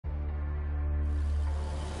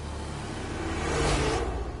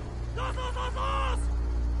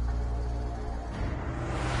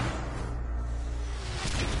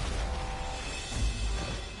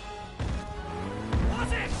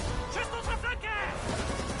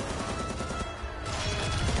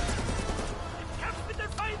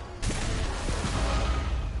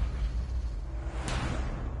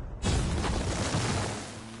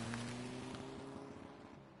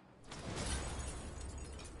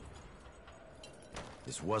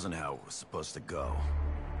This wasn't how it was supposed to go.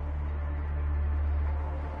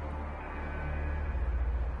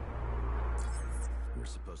 We were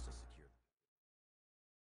supposed to secure...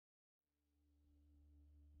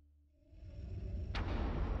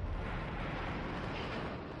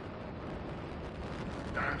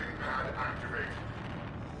 Landing pad activate.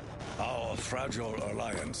 Our fragile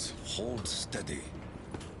alliance holds steady.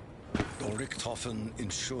 Though Richthofen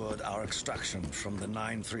ensured our extraction from the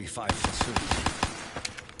 935 facility,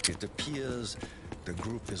 it appears the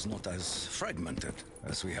group is not as fragmented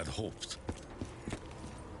as we had hoped.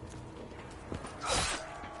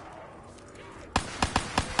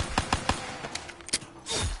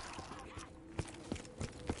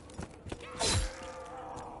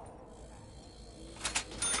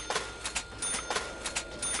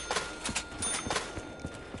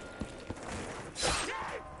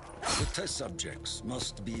 Test subjects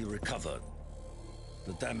must be recovered.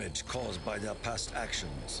 The damage caused by their past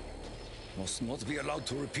actions must not be allowed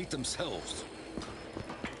to repeat themselves.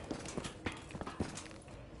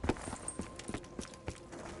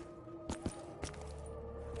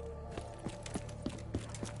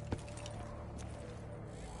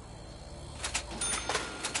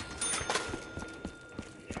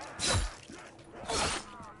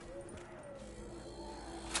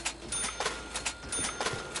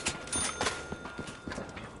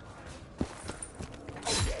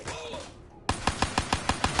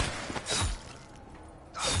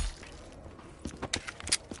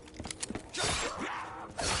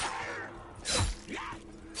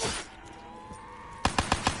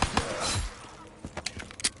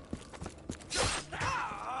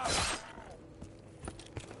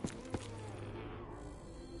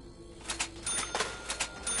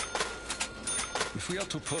 If we are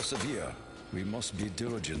to persevere, we must be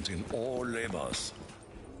diligent in all labors.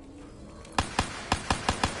 I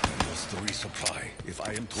must resupply if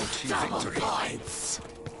I am to achieve victory.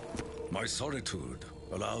 My solitude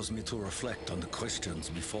allows me to reflect on the questions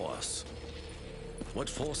before us. What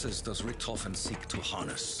forces does Richthofen seek to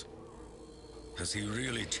harness? Has he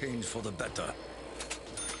really changed for the better?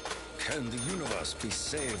 Can the universe be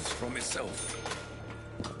saved from itself?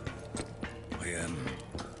 I am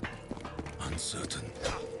uncertain.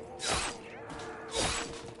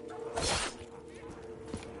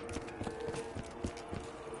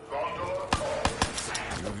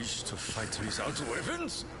 You wish to fight without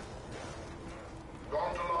weapons?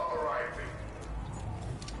 Gondola arriving.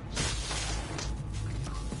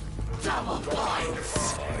 Double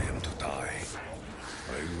points! I am to die.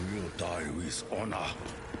 I will die with honor.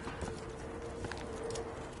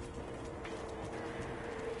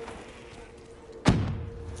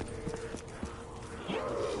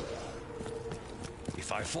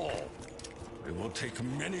 If I fall, I will take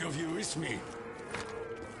many of you with me.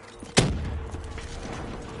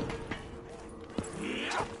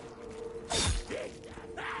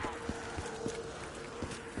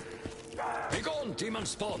 Begone, demon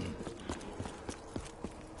spawn!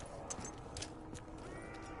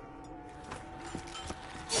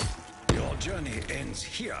 Your journey ends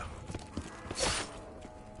here.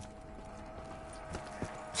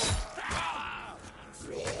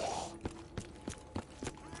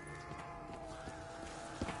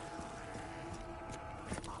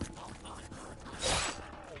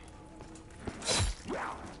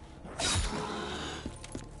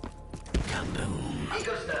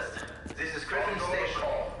 Eagle's Nest. This is Griffin Station.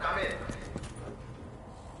 Come in.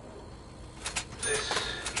 This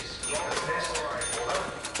is Eagle's Nest. Over.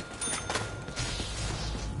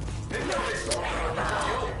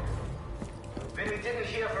 When we didn't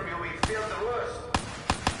hear from you, we feared the worst.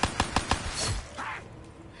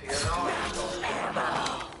 Fear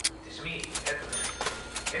not. It is me, Edward.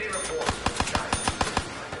 Any reports of the giant,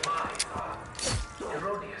 like mine, are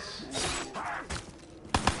erroneous.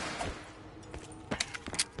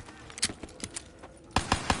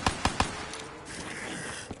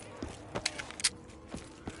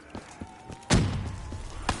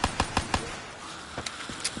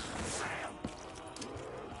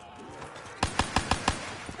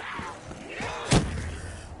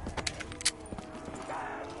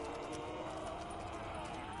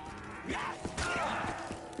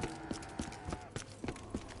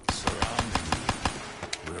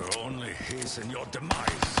 In your demise.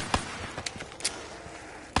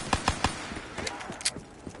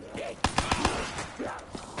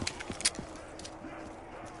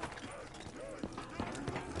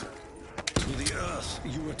 To the earth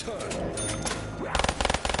you return.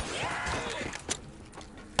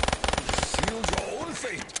 Seal your own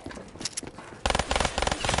fate.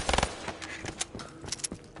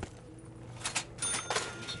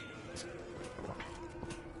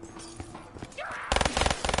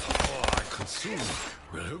 soon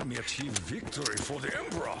will help me achieve victory for the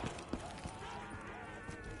Emperor.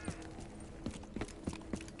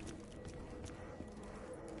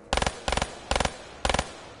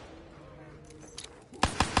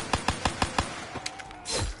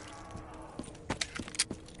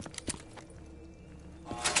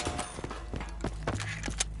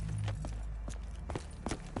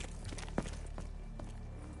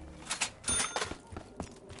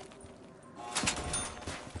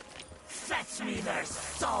 Fetch me their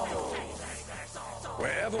souls!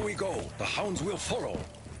 Wherever we go, the hounds will follow.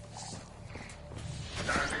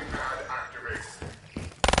 Landing pad activated.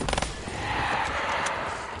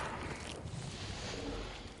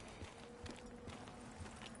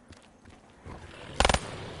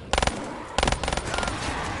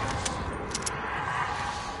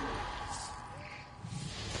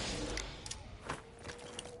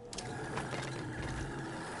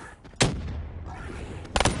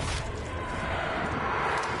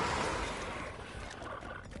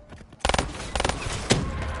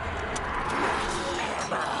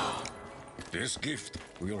 This gift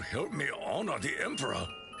will help me honor the Emperor.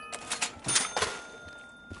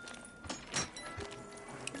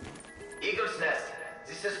 Eagle's Nest,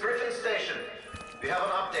 this is Griffin Station. We have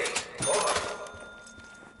an update. Over.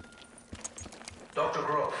 Dr.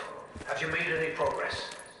 Grove, have you made any progress?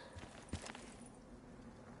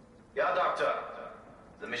 Yeah, Doctor.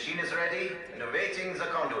 The machine is ready and awaiting the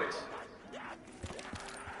conduit.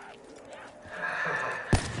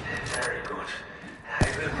 Very good. I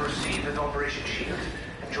will proceed with Operation Shield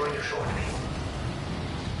and join you shortly.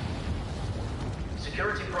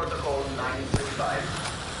 Security Protocol 935.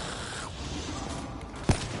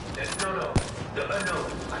 No, the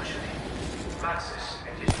unknown, actually. Maxis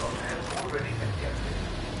and his daughter have already been captured.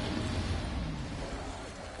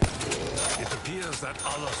 It appears that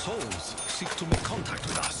other souls seek to make contact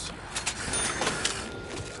with us.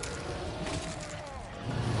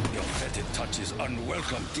 Your fetid touch is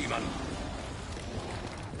unwelcome, demon.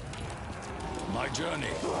 My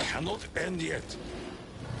journey cannot end yet.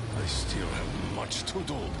 I still have much to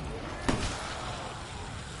do.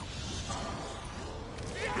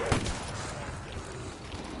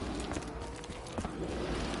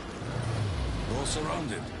 You're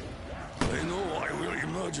surrounded. I know I will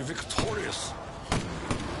emerge victorious.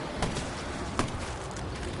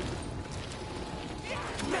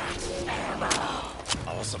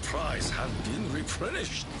 Our supplies have been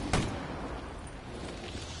replenished.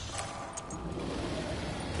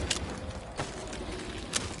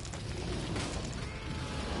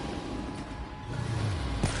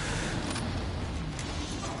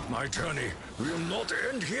 My journey will not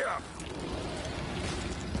end here.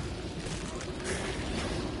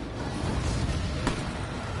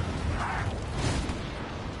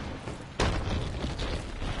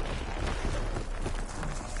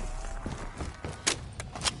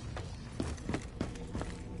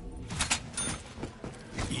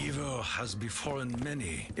 Evil has befallen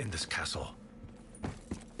many in this castle.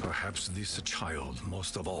 Perhaps this child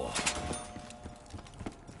most of all.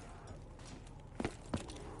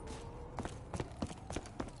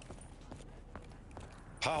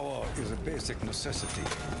 Power is a basic necessity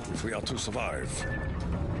if we are to survive.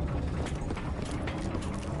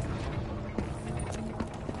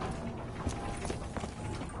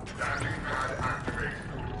 Landing pad activated.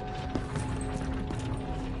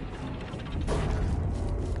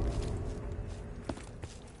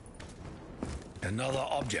 Another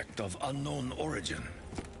object of unknown origin.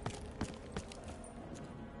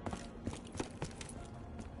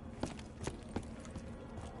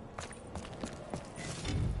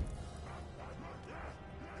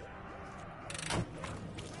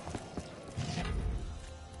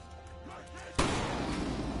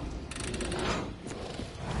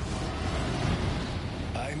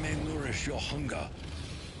 Your hunger,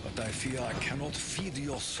 but I fear I cannot feed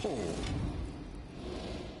your soul.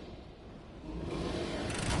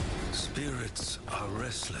 Spirits are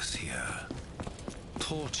restless here,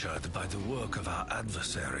 tortured by the work of our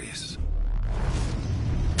adversaries.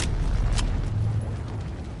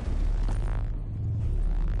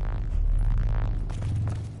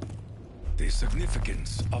 The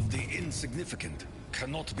significance of the insignificant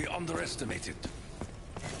cannot be underestimated.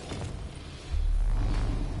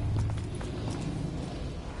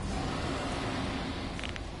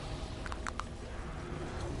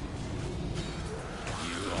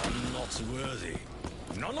 Worthy.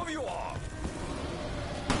 None of you are.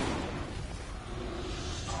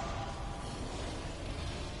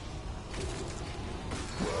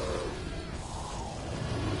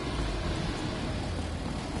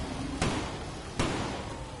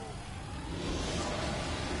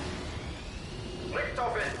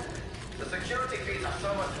 are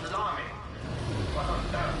somewhat alarming. What on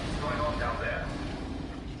earth is going on down there?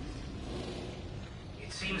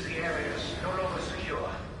 It seems the area is no longer secure.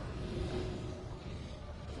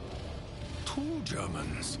 Two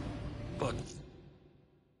Germans. But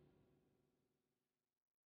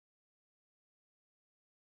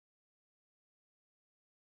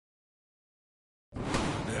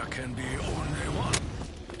there can be only one.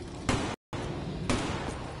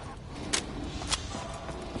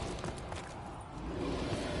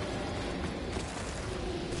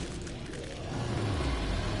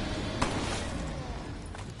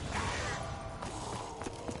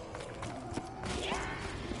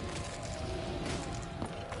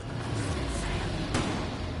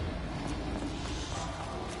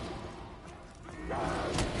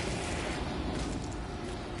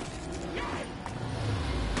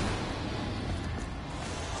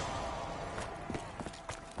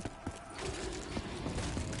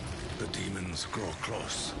 The demons grow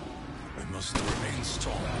close. We must remain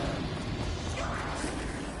strong.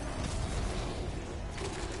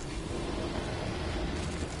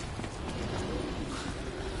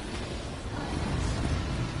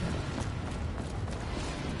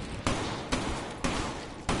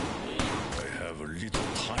 I have a little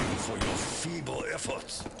time for your feeble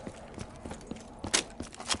efforts.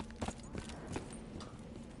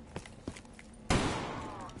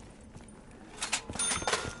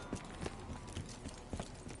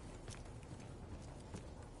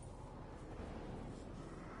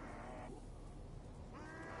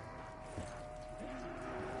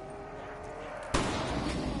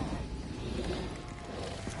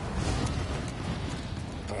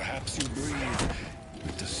 Perhaps you breathe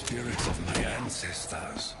with the spirits of my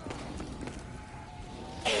ancestors.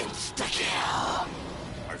 Insta-kill!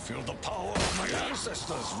 I feel the power of my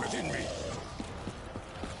ancestors within me.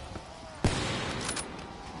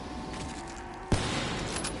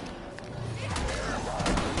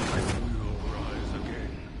 I will rise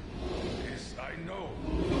again. This I know.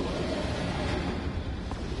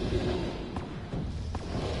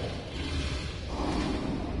 I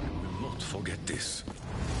will not forget this.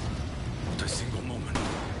 Not a single moment.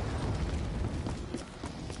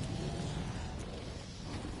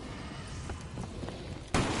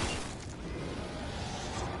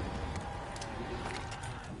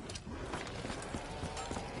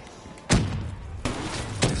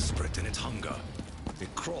 Desperate in its hunger,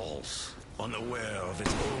 it crawls, unaware of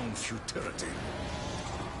its own futility.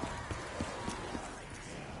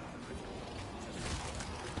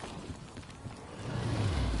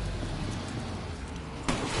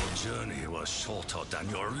 Your journey was shorter than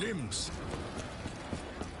your limbs.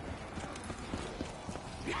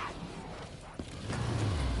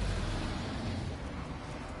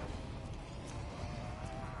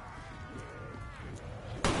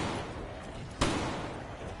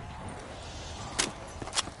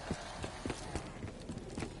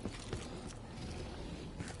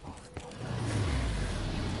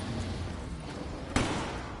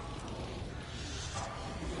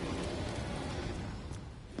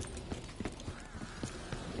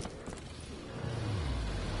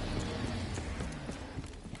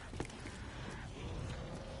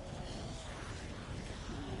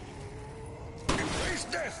 Face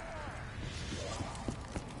death!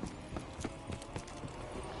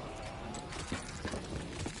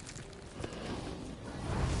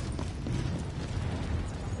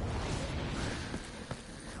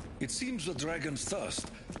 It seems the dragon's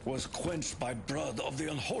thirst was quenched by blood of the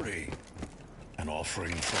unholy. An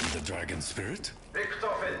offering from the dragon spirit?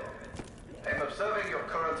 Richtofen, I am observing your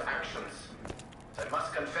current actions. I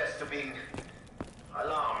must confess to being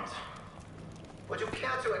alarmed. Would you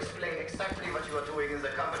care to explain exactly what you are doing in the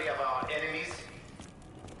company of our enemies?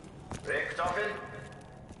 Richtofen?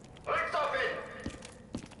 Richtofen!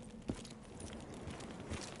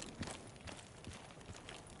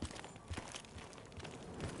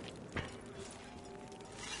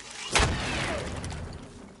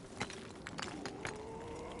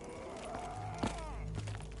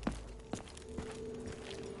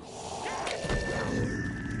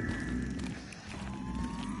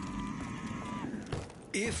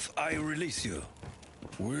 If I release you,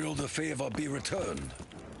 will the favor be returned?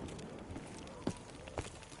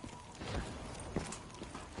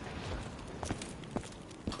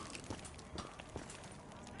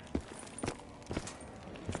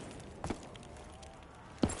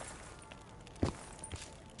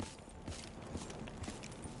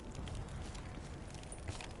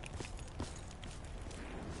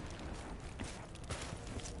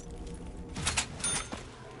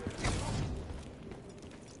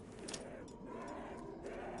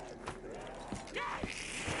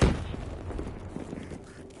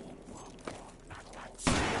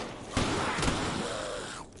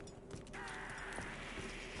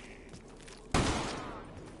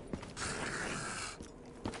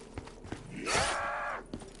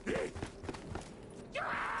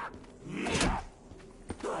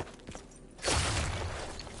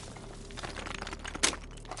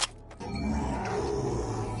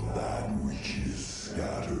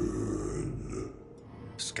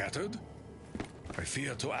 scattered? I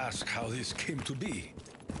fear to ask how this came to be.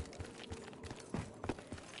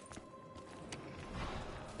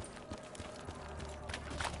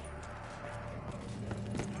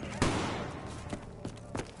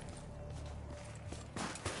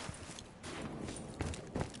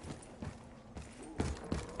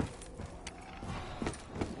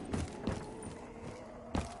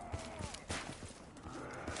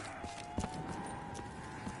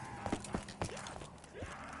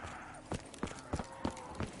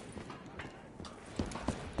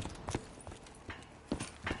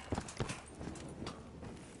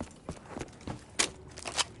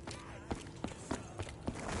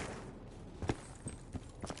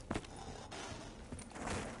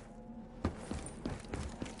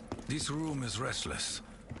 This room is restless.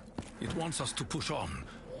 It wants us to push on,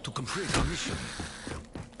 to complete our mission.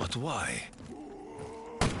 But why?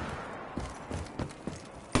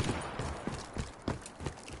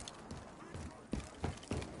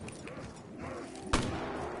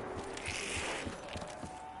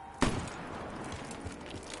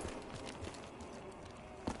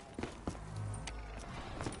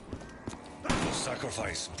 Your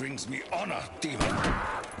sacrifice brings me honor, demon.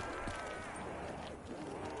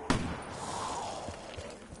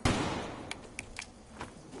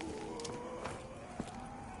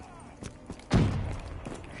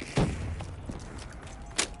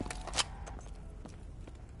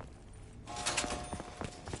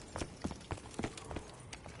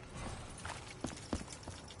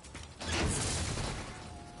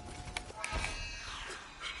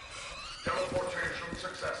 Teleportation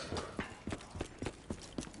successful.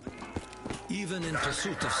 Even in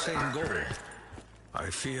pursuit of same goal, I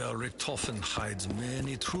fear Richtofen hides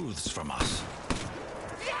many truths from us.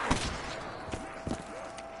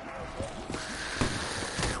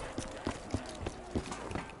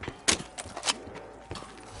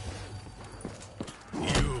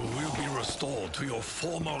 You will be restored to your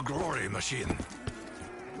former glory, machine.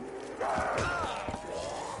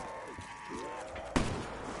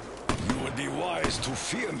 You would be wise to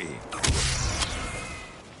fear me.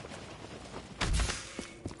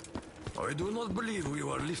 I do not believe we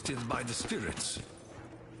were lifted by the spirits.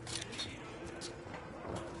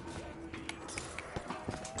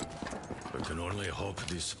 I can only hope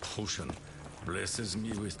this potion blesses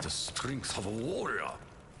me with the strength of a warrior.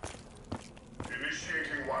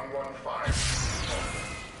 Initiating 115.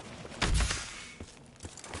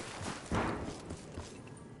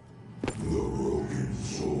 The broken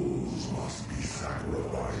souls must be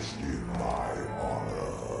sacrificed in my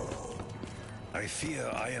honor. I fear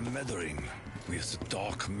I am meddling with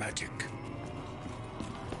dark magic.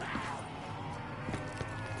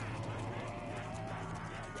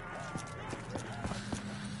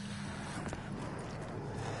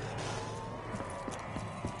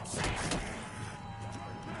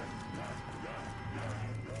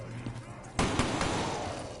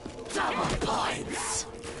 Double points!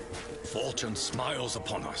 Fortune smiles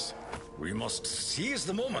upon us. We must seize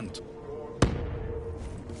the moment.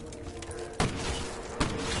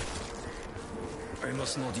 I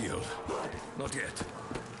must not yield. Not yet.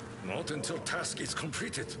 Not until task is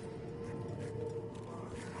completed.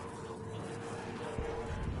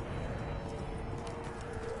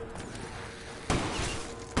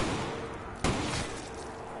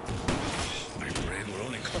 My brain will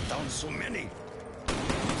only cut down so many.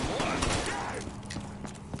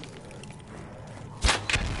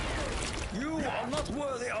 You are not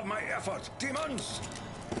worthy of my effort, demons!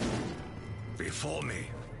 Before me,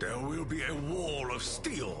 there will be a wall of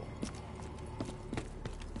steel.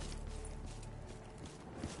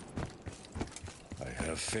 I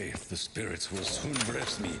have faith the spirits will soon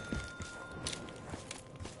bless me.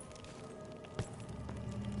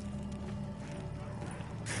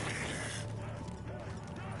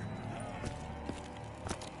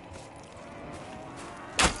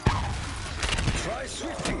 Try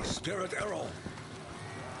swiftly, Spirit Arrow.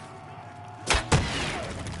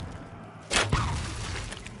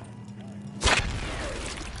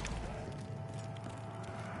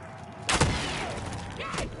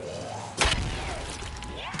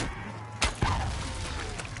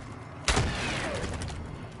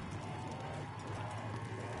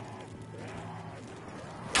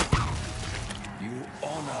 You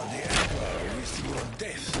honor the Emperor with your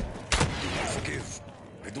death. Forgive.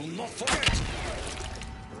 I do not forget.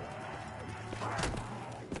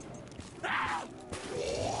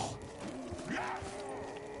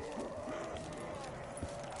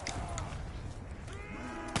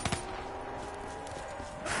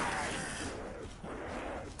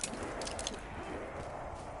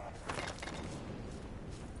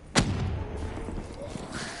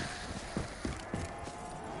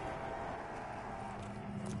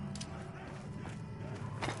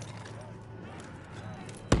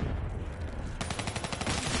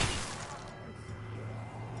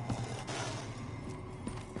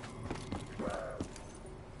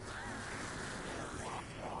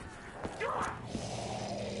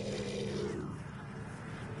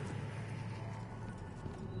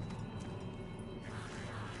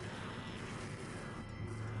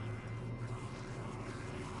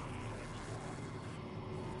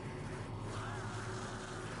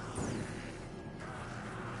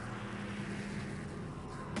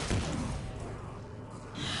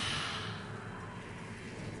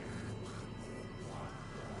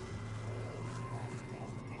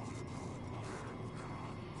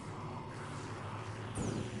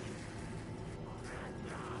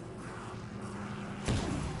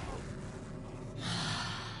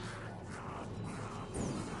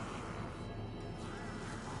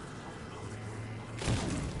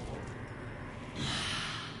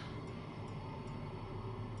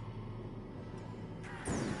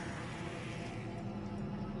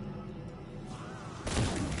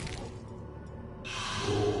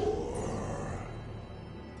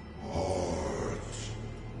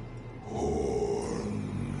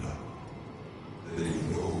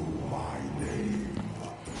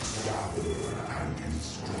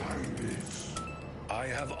 I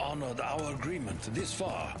have honored our agreement this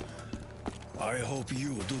far. I hope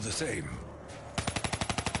you do the same.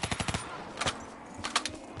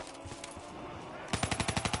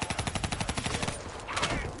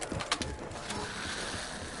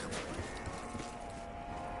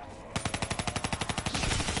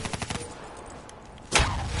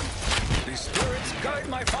 The spirits guide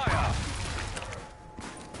my fire!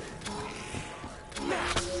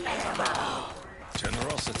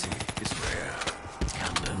 Generosity is rare.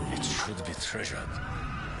 It should be treasured.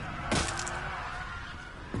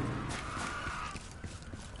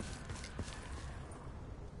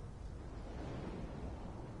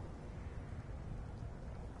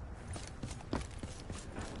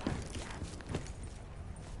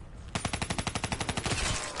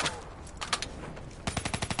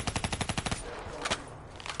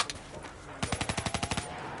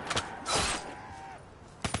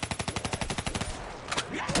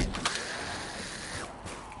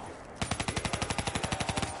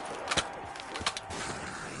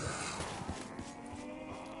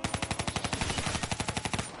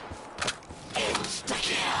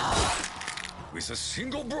 With a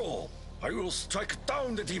single brawl, I will strike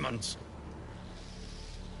down the demons.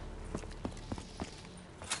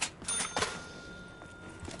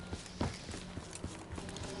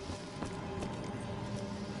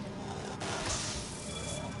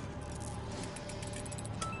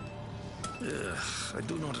 I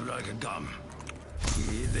do not like gum.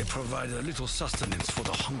 They provide a little sustenance for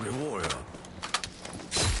the hungry warrior.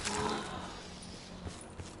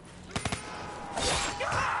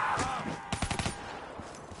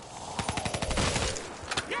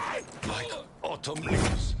 Like autumn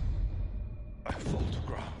leaves, I fall to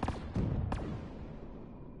ground.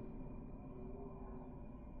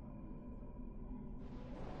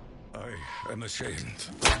 I am ashamed,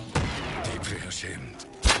 deeply ashamed.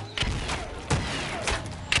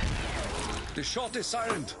 The shot is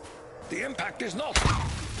silent. The impact is not.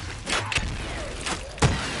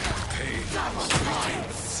 Pain is fleeting.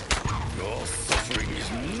 Your suffering is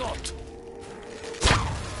not.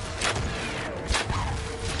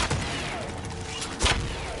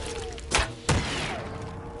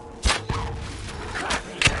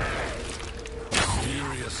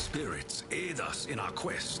 Mysterious spirits aid us in our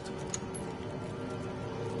quest.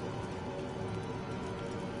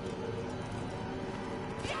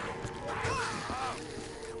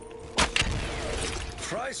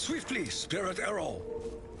 Try swiftly, Spirit Arrow.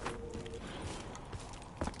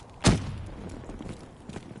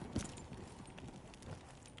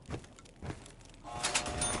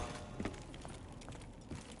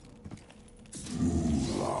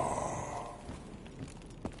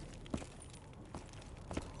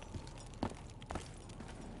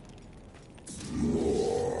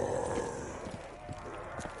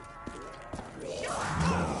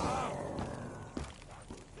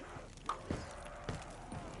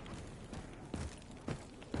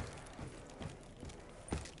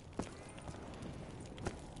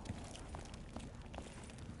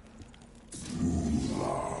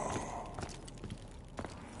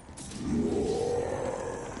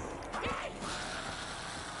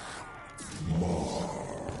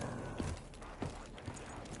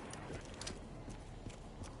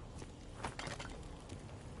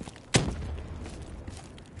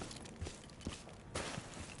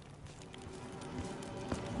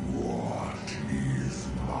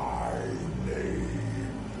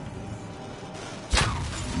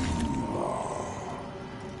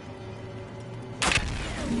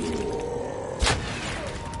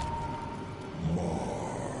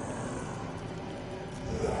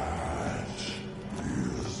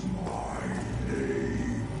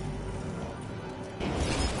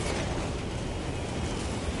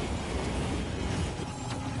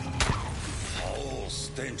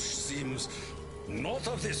 Stench seems not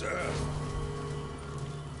of this earth.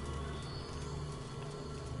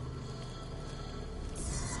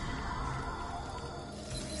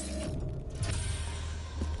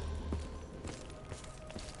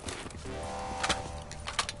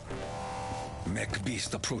 Mech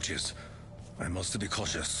beast approaches. I must be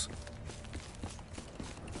cautious.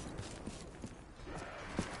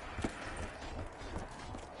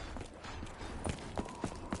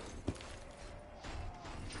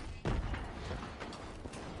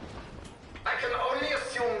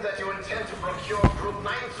 That you intend to procure Group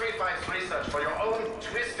 935's research for your own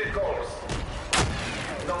twisted goals.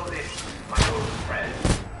 Know this, my old friend.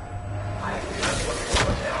 I just want to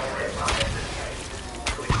tell Ripper necessary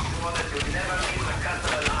to ensure that you never leave the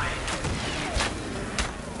castle alive.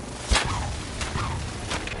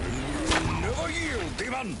 Never yield,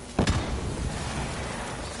 demon!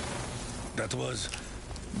 That was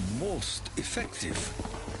most effective.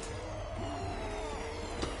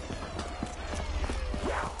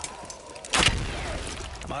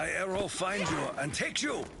 My arrow finds you and takes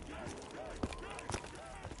you.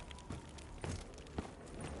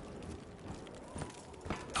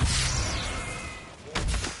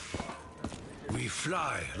 We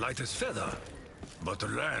fly light as feather, but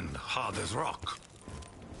land hard as rock.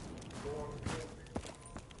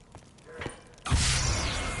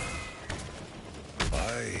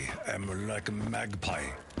 I am like a magpie,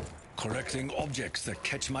 collecting objects that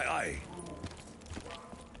catch my eye.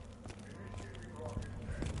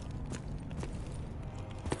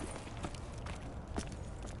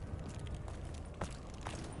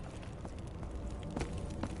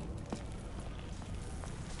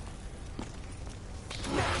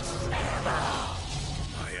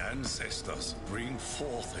 My ancestors bring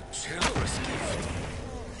forth a generous gift.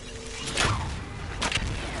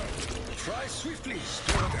 Try swiftly,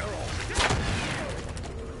 stored arrow.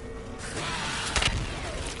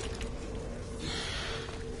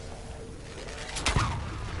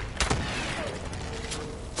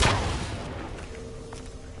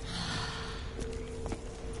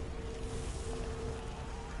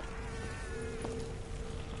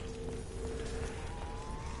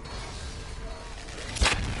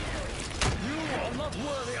 You are not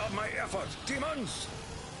worthy of my effort, demons!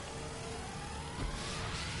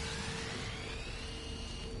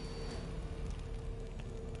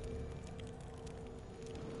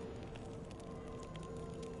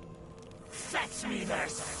 Fetch me their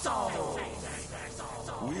souls!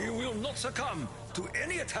 We will not succumb to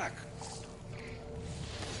any attack.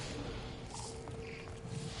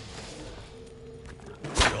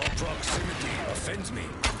 Your proximity offends me.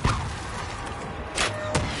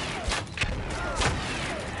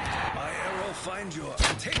 My arrow finds you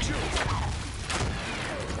and takes you.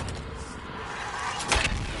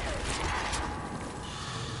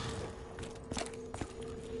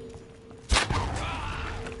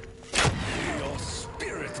 May your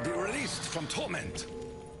spirit be released from torment.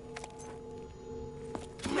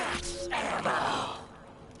 Max ammo!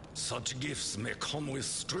 Such gifts may come with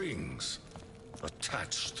strings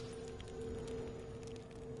attached.